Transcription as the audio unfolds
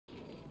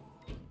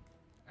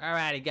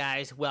Alrighty,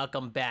 guys,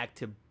 welcome back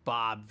to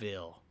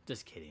Bobville.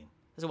 Just kidding.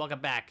 Welcome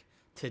back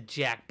to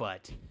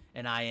Jackbutt,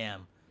 and I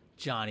am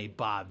Johnny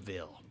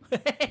Bobville.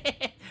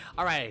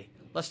 Alrighty,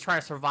 let's try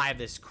to survive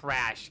this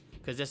crash,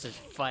 because this is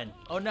fun.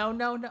 Oh, no,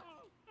 no, no.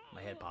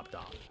 My head popped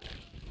off.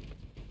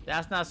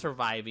 That's not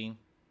surviving.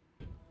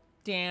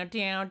 Down,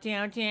 down,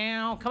 down,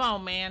 down. Come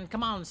on, man.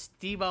 Come on,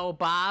 Steve-O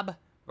Bob.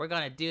 We're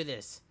gonna do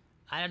this.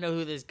 I don't know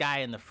who this guy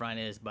in the front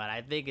is, but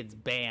I think it's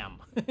Bam.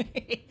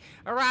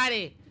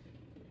 Alrighty.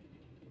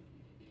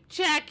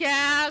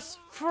 Jackass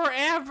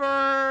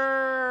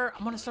forever.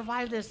 I'm gonna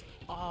survive this.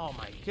 Oh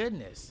my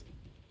goodness.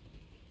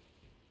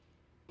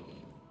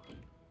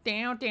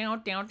 Down,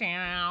 down, down, down,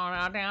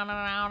 down, down,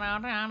 down,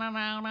 down, down,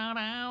 down, down,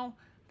 down.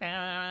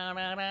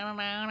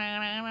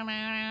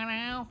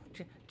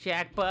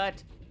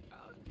 Jackbutt.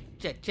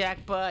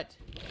 Jackbutt.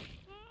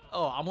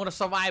 Oh, I'm gonna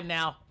survive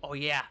now. Oh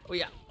yeah. Oh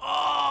yeah.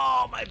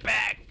 Oh, my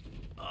back.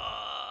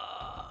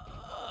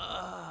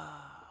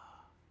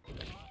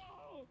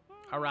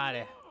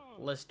 Alrighty.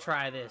 Let's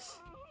try this.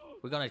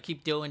 We're gonna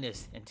keep doing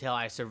this until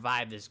I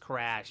survive this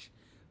crash.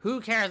 Who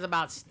cares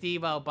about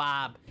Steve-O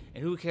Bob?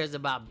 And who cares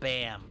about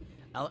Bam?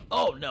 Oh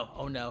no,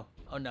 oh no,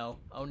 oh no,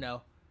 oh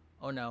no,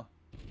 oh no.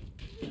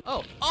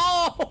 Oh,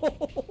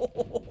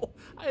 oh!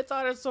 I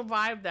thought I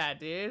survived that,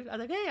 dude. I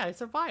was like, hey, I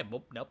survived.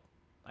 Oh, nope,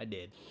 I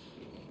did.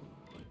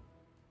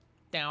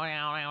 Down,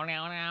 down, down,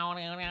 down, down, down,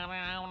 down,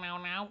 down,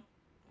 down, down.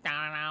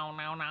 Down, down,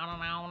 down,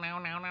 down,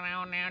 down, down, down,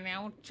 down, down,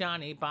 down.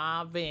 Johnny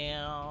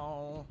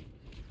Bobville.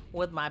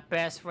 With my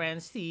best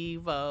friend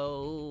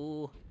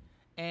Steve-O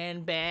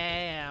and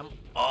Bam.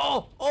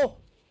 Oh, oh,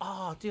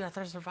 oh, dude, I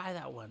thought I survived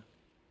that one.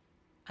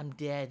 I'm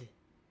dead.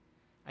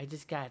 I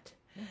just got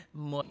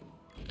more.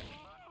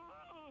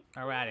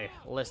 Alrighty,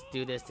 let's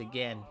do this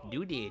again.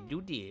 Do did,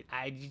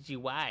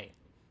 IGGY.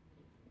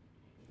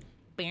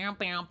 Bam, bam,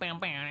 bam, bam,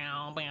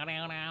 bam, bam,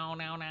 down, down,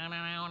 down, down,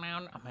 down,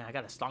 down. Oh man, I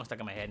got a song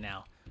stuck in my head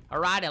now.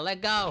 Alrighty,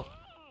 let go.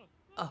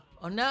 Oh,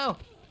 oh no.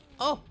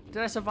 Oh,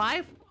 did I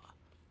survive?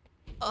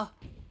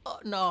 Oh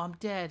no, I'm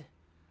dead.